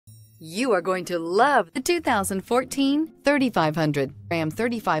You are going to love the 2014 3500. Ram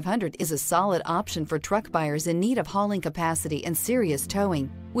 3500 is a solid option for truck buyers in need of hauling capacity and serious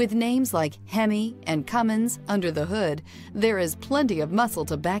towing. With names like Hemi and Cummins under the hood, there is plenty of muscle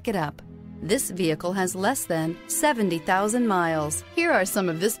to back it up. This vehicle has less than 70,000 miles. Here are some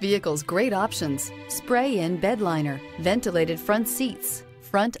of this vehicle's great options: spray-in bed liner, ventilated front seats,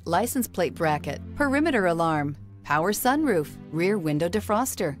 front license plate bracket, perimeter alarm, power sunroof, rear window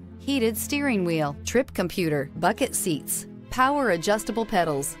defroster, heated steering wheel, trip computer, bucket seats, power adjustable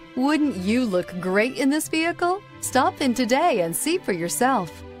pedals. Wouldn't you look great in this vehicle? Stop in today and see for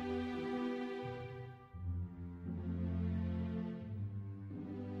yourself.